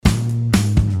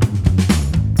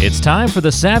It's time for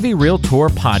the Savvy Realtor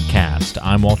Podcast.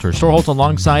 I'm Walter Storholt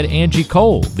alongside Angie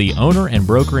Cole, the owner and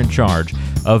broker in charge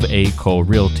of A. Cole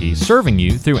Realty, serving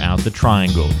you throughout the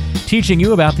Triangle, teaching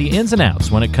you about the ins and outs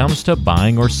when it comes to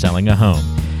buying or selling a home.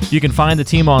 You can find the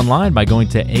team online by going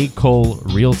to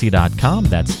acolerealty.com.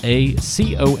 That's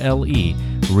A-C-O-L-E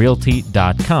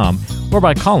realty.com, or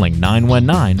by calling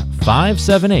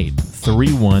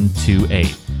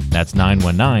 919-578-3128. That's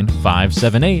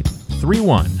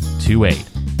 919-578-3128.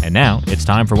 And now it's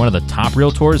time for one of the top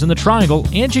realtors in the Triangle,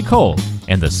 Angie Cole,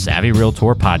 and the Savvy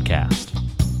Realtor Podcast.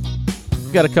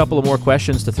 We've got a couple of more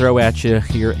questions to throw at you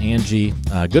here, Angie.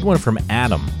 A good one from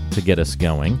Adam to get us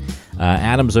going.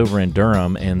 Adam's over in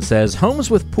Durham and says,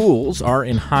 homes with pools are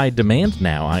in high demand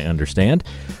now, I understand,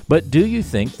 but do you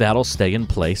think that'll stay in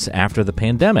place after the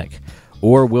pandemic?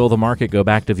 Or will the market go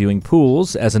back to viewing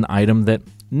pools as an item that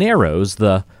narrows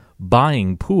the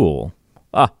buying pool?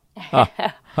 I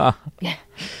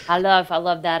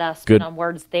love that spin on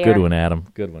words there. Good one, Adam.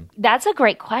 Good one. That's a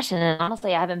great question, and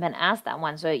honestly, I haven't been asked that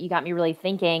one, so you got me really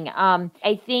thinking.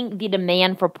 I think the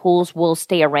demand for pools will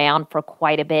stay around for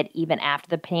quite a bit even after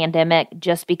the pandemic,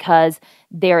 just because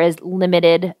there is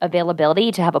limited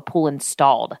availability to have a pool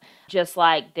installed. Just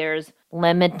like there's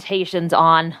limitations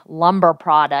on lumber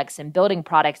products and building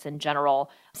products in general.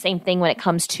 Same thing when it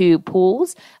comes to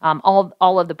pools.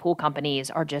 All of the pool companies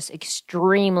are just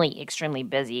extremely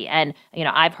busy. And,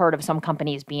 I've heard of some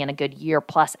companies being a good year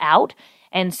plus out.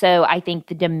 And so I think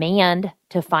the demand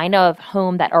to find a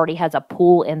home that already has a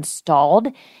pool installed,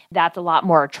 that's a lot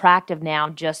more attractive now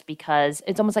just because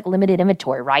it's almost like limited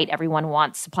inventory, right? Everyone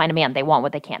wants supply and demand. They want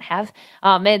what they can't have.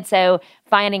 And so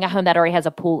finding a home that already has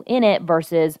a pool in it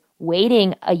versus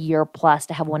waiting a year plus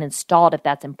to have one installed, if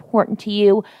that's important to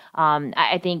you,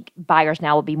 I think buyers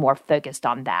now will be more focused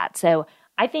on that. So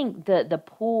I think the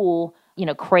pool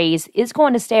craze is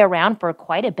going to stay around for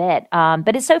quite a bit.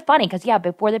 But it's so funny because,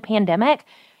 before the pandemic,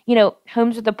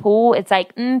 homes with a pool, it's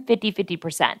like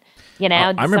 50%.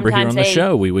 I remember here on the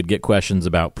show, we would get questions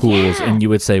about pools, and you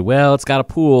would say, well, it's got a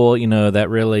pool, that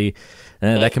really,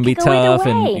 that can be tough,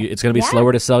 and it's going to be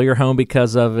slower to sell your home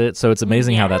because of it. So it's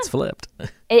amazing how that's flipped.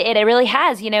 It really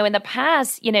has. In the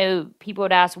past, people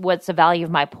would ask, what's the value of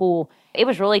my pool? It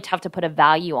was really tough to put a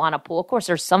value on a pool. Of course,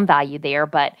 there's some value there,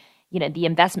 but the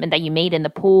investment that you made in the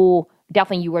pool,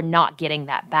 definitely you were not getting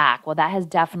that back. Well, that has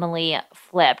definitely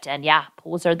flipped. And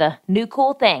pools are the new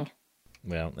cool thing.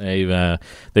 Well, they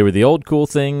were the old cool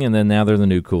thing, and then now they're the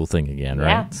new cool thing again,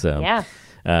 right?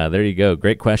 There you go.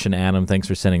 Great question, Adam. Thanks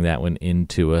for sending that one in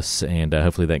to us, and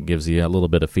hopefully that gives you a little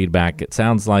bit of feedback. It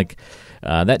sounds like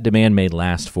that demand may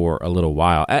last for a little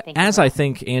while. I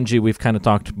think, Angie, we've kind of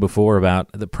talked before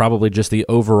about probably just the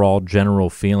overall general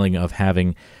feeling of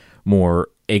having more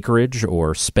acreage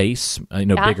or space,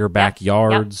 bigger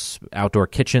backyards, outdoor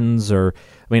kitchens,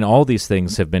 all these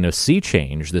things have been a sea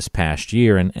change this past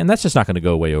year, and that's just not going to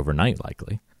go away overnight,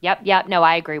 likely. Yep. No,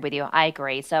 I agree with you. I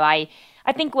agree. So I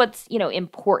think what's,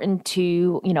 important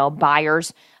to,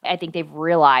 buyers, I think they've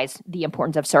realized the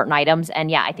importance of certain items,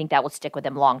 and I think that will stick with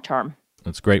them long term.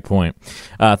 That's a great point.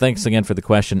 Thanks again for the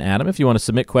question, Adam. If you want to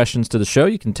submit questions to the show,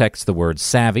 you can text the word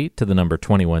SAVVY to the number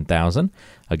 21,000.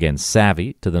 Again,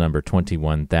 SAVVY to the number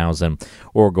 21,000,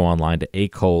 or go online to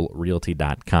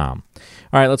acolerealty.com.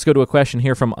 All right, let's go to a question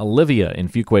here from Olivia in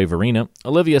Fuquay Varina.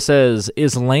 Olivia says,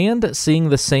 is land seeing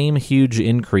the same huge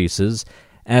increases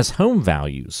as home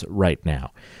values right now?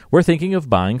 We're thinking of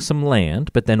buying some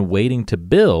land, but then waiting to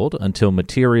build until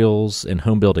materials and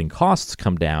home building costs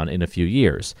come down in a few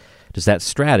years. Does that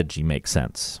strategy make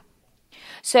sense?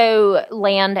 So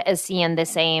land is seeing the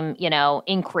same,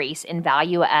 increase in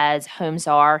value as homes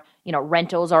are.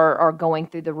 Rentals are going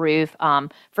through the roof.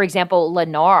 For example,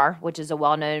 Lennar, which is a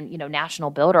well-known,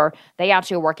 national builder, they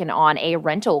actually are working on a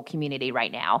rental community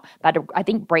right now. But I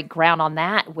think break ground on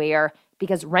that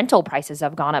because rental prices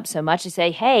have gone up so much, to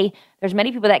say, hey, there's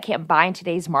many people that can't buy in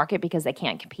today's market because they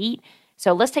can't compete.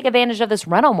 So let's take advantage of this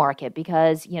rental market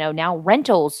because, now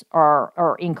rentals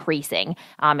are increasing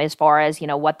as far as,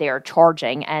 what they're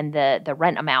charging and the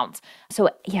rent amounts.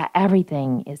 So,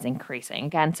 everything is increasing.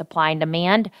 Again, supply and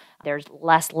demand. There's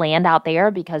less land out there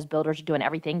because builders are doing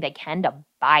everything they can to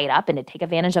buy it up and to take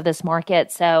advantage of this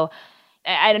market. So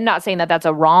I'm not saying that that's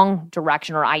a wrong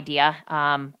direction or idea,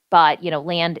 but,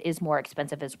 land is more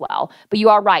expensive as well. But you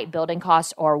are right. Building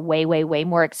costs are way, way, way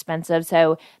more expensive.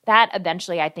 So that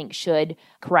eventually, I think, should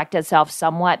correct itself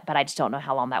somewhat, but I just don't know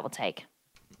how long that will take.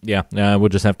 Yeah, we'll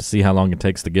just have to see how long it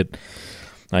takes to get,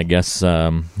 I guess,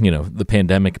 the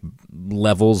pandemic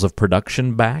levels of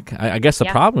production back. I guess the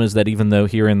problem is that even though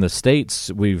here in the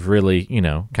States, we've really,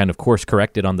 kind of course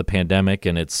corrected on the pandemic,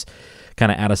 and it's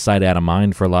kind of out of sight, out of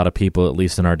mind for a lot of people, at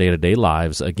least in our day-to-day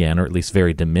lives again, or at least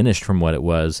very diminished from what it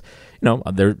was. You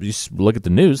just look at the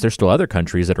news, there's still other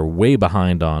countries that are way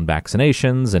behind on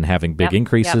vaccinations and having big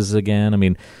increases again. I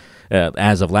mean,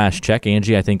 as of last check,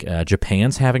 Angie, I think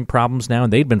Japan's having problems now,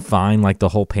 and they'd been fine like the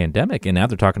whole pandemic, and now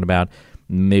they're talking about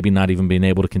maybe not even being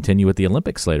able to continue with the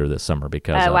Olympics later this summer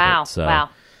because of it. So, wow.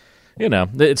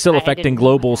 It's still affecting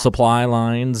global supply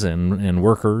lines and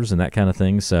workers and that kind of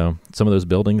thing. So some of those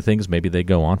building things, maybe they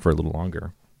go on for a little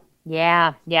longer.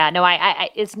 Yeah. No, I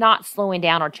it's not slowing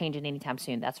down or changing anytime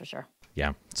soon. That's for sure.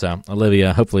 Yeah. So,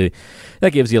 Olivia, hopefully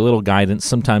that gives you a little guidance.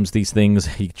 Sometimes these things,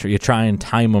 you try and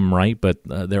time them right, but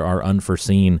there are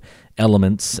unforeseen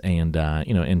elements, and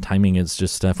timing is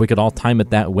just, if we could all time it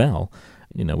that well,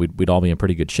 we'd all be in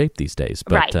pretty good shape these days.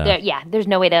 But, right. There's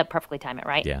no way to perfectly time it,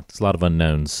 right? Yeah. There's a lot of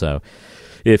unknowns. So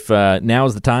if now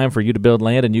is the time for you to build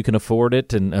land and you can afford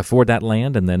it and afford that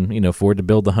land and then, afford to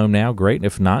build the home now, great.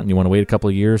 If not, and you want to wait a couple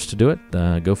of years to do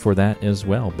it, go for that as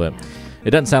well. But it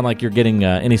doesn't sound like you're getting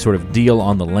any sort of deal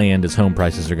on the land as home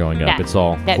prices are going up. It's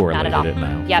all correlated not at all.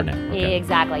 Now. Yep. For now. Okay.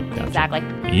 Exactly. Gotcha. Exactly.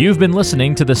 You've been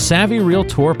listening to the Savvy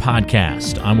Realtor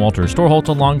podcast. I'm Walter Storholt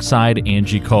alongside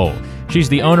Angie Cole. She's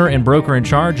the owner and broker in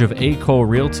charge of A. Cole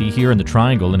Realty here in the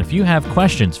Triangle. And if you have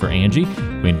questions for Angie,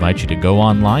 we invite you to go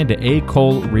online to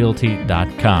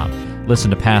acolerealty.com.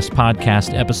 Listen to past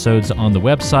podcast episodes on the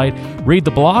website, read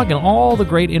the blog, and all the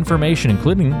great information,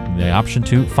 including the option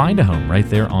to find a home right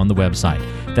there on the website.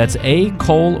 That's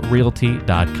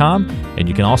acolerealty.com. And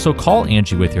you can also call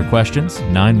Angie with your questions,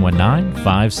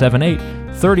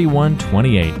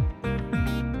 919-578-3128.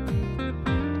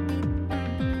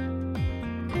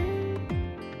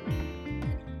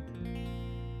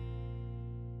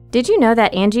 Did you know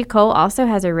that Angie Cole also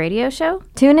has a radio show?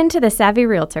 Tune into The Savvy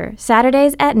Realtor,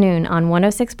 Saturdays at noon on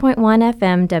 106.1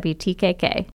 FM WTKK.